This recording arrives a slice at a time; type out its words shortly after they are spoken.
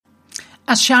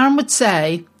As Sharon would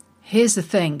say, here's the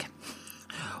thing.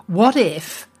 What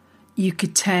if you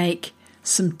could take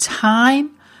some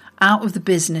time out of the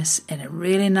business in a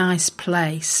really nice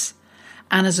place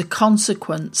and as a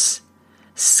consequence,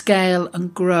 scale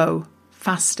and grow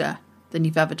faster than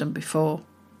you've ever done before?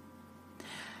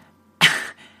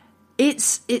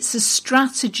 It's a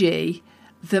strategy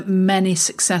that many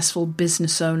successful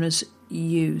business owners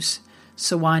use.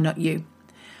 So why not you?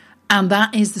 And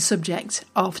that is the subject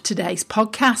of today's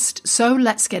podcast. So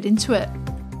let's get into it.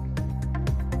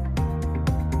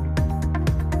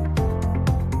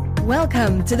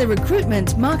 Welcome to the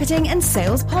Recruitment, Marketing and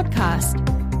Sales Podcast.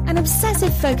 An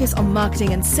obsessive focus on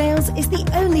marketing and sales is the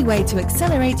only way to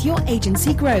accelerate your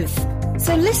agency growth.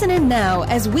 So listen in now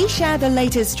as we share the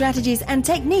latest strategies and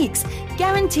techniques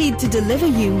guaranteed to deliver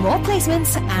you more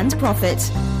placements and profit.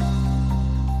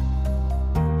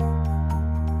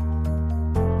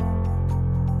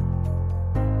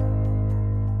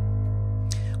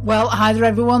 Well, hi there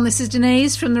everyone. This is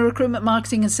Denise from the Recruitment,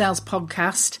 Marketing and Sales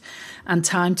Podcast, and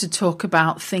time to talk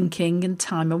about thinking and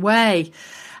time away.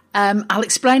 I'll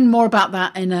explain more about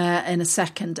that in a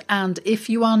second. And if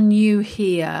you are new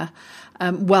here,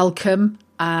 welcome.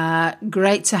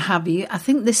 Great to have you. I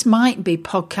think this might be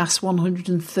podcast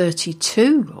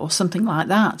 132 or something like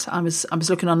that. I was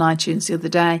looking on iTunes the other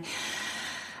day.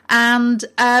 And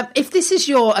if this is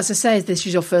as I say, if this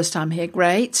is your first time here,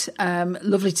 great.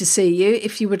 Lovely to see you.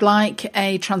 If you would like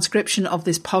a transcription of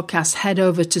this podcast, head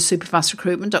over to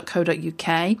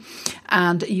superfastrecruitment.co.uk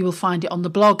and you will find it on the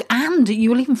blog, and you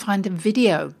will even find a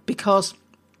video, because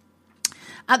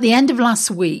at the end of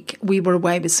last week, we were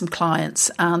away with some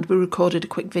clients and we recorded a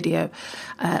quick video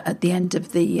at the end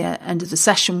of the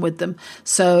session with them.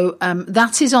 So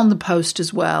that is on the post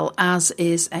as well, as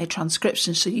is a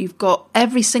transcription. So you've got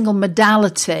every single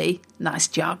modality, nice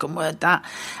jargon word that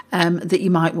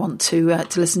you might want to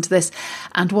listen to this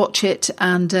and watch it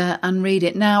and read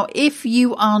it. Now, if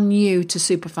you are new to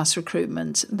Superfast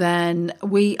Recruitment, then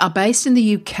we are based in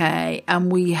the UK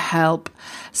and we help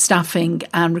staffing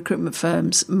and recruitment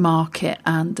firms market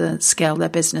and scale their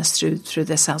business through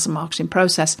their sales and marketing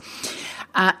process.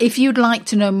 If you'd like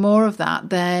to know more of that,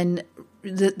 then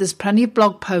there's plenty of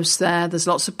blog posts there. There's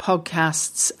lots of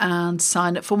podcasts, and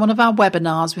sign up for one of our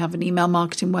webinars. We have an email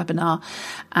marketing webinar,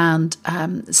 and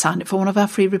sign up for one of our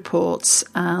free reports,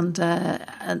 and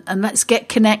let's get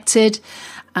connected.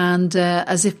 And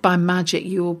as if by magic,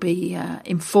 you will be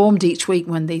informed each week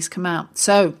when these come out.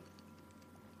 So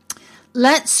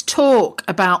let's talk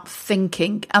about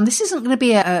thinking. And this isn't going to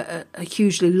be a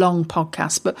hugely long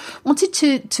podcast, but wanted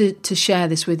to share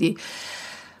this with you.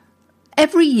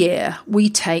 Every year we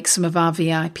take some of our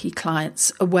VIP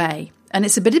clients away, and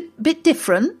it's a bit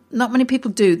different. Not many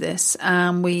people do this.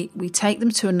 We take them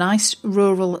to a nice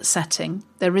rural setting.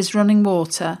 There is running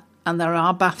water and there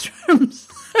are bathrooms,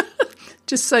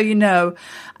 just so you know.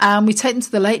 We take them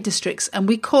to the Lake Districts, and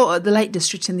we call it the Lake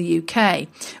District in the UK,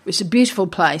 which is a beautiful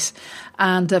place.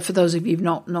 And for those of you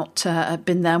who've not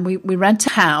been there, we rent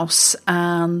a house,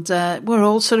 and we're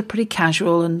all sort of pretty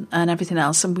casual and everything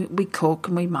else. And we cook,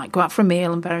 and we might go out for a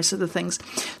meal and various other things.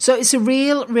 So it's a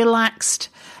real relaxed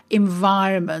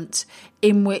environment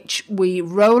in which we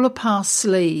roll up our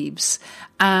sleeves,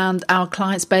 and our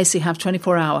clients basically have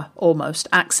 24-hour almost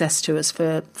access to us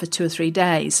for 2 or 3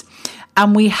 days.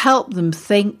 And we help them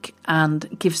think and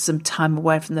give some time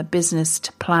away from their business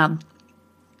to plan.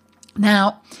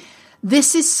 Now,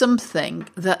 this is something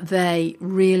that they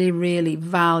really, really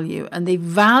value, and they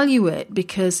value it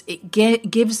because it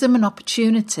gives them an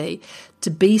opportunity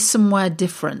to be somewhere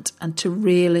different and to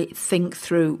really think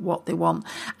through what they want.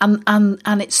 And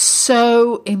it's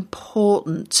so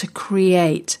important to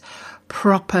create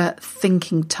proper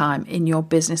thinking time in your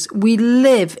business. We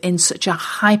live in such a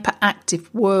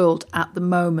hyperactive world at the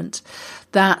moment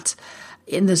that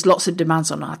there's lots of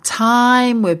demands on our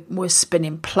time. We're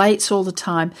spinning plates all the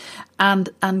time, and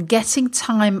getting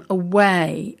time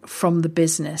away from the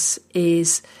business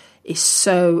is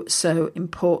so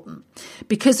important,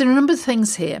 because there are a number of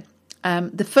things here.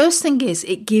 The first thing is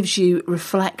it gives you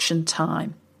reflection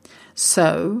time.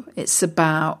 So it's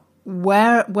about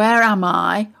where am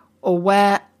I, or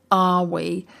where are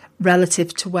we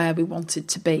relative to where we wanted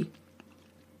to be.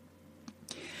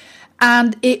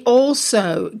 And it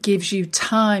also gives you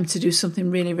time to do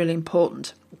something really, really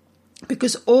important,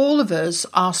 because all of us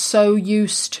are so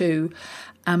used to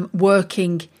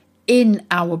working in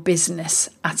our business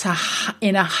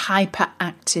in a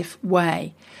hyperactive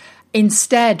way.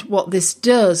 Instead, what this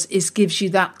does is gives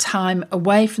you that time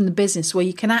away from the business where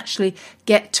you can actually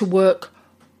get to work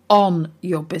on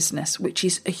your business, which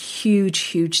is a huge,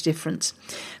 huge difference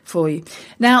for you.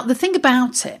 Now, the thing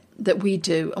about it that we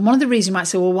do, and one of the reasons you might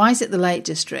say, well, why is it the Lake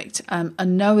District?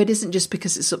 And no, it isn't just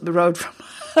because it's up the road from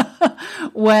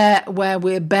where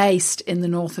we're based in the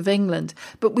north of England,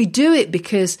 but we do it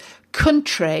because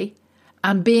country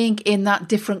and being in that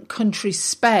different country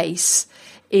space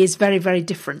is very, very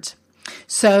different.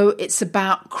 So it's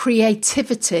about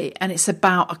creativity and it's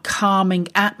about a calming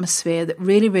atmosphere that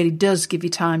really, really does give you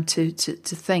time to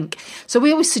think. So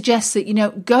we always suggest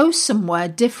that, go somewhere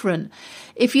different.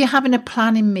 If you're having a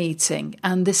planning meeting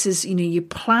and this is, you're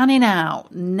planning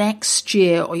out next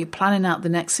year or you're planning out the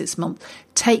next 6 months,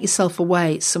 take yourself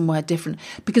away somewhere different,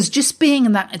 because just being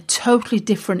in that a totally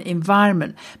different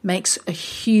environment makes a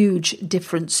huge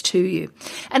difference to you.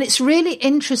 And it's really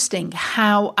interesting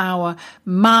how our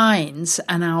minds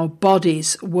and our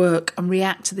bodies work and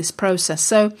react to this process.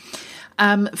 So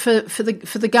for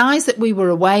the guys that we were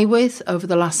away with over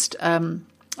the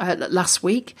last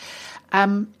week,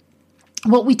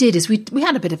 what we did is we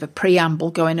had a bit of a preamble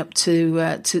going up to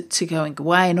going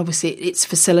away, and obviously it's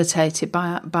facilitated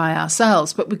by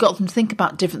ourselves. But we got them to think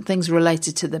about different things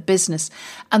related to the business,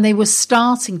 and they were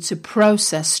starting to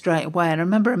process straight away. And I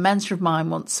remember a mentor of mine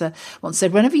once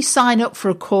said, whenever you sign up for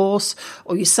a course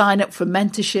or you sign up for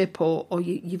mentorship or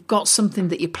you've got something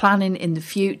that you're planning in the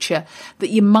future, that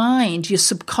your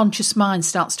subconscious mind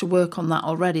starts to work on that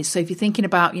already. So if you're thinking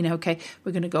about, okay,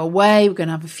 we're going to go away, we're going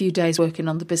to have a few days working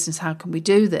on the business, how can we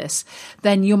do this?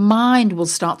 Then your mind will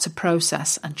start to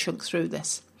process and chunk through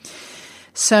this.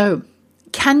 So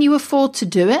can you afford to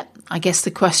do it? I guess the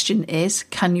question is,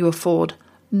 can you afford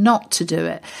not to do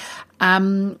it?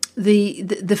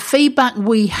 The feedback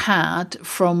we had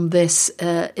from this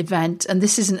event, and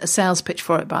this isn't a sales pitch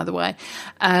for it, by the way,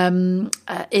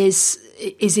 is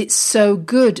it's so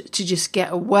good to just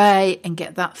get away and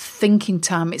get that thinking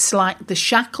time. It's like the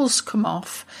shackles come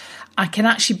off. I can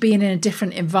actually be in a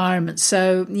different environment.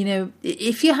 So,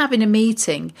 if you're having a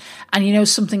meeting and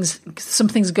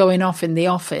something's going off in the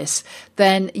office,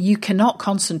 then you cannot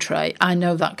concentrate. I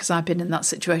know that because I've been in that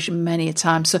situation many a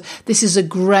time. So this is a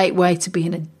great way to be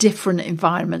in a different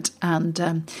environment and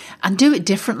do it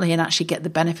differently and actually get the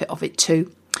benefit of it too.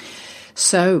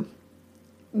 So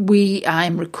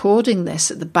I'm recording this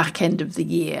at the back end of the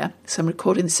year. So I'm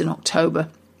recording this in October.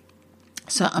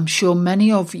 So I'm sure many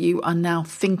of you are now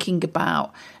thinking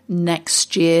about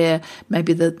next year,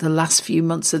 maybe the last few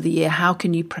months of the year. How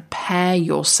can you prepare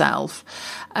yourself,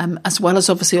 as well as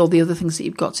obviously all the other things that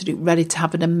you've got to do, ready to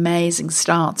have an amazing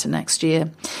start to next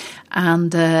year?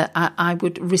 And I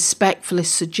would respectfully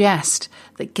suggest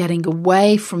that getting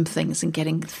away from things and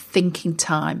getting thinking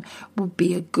time would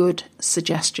be a good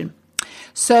suggestion.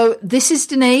 So this is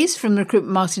Denise from the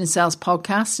Recruitment, Marketing and Sales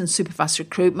Podcast and Superfast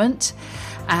Recruitment,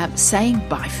 saying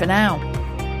bye for now.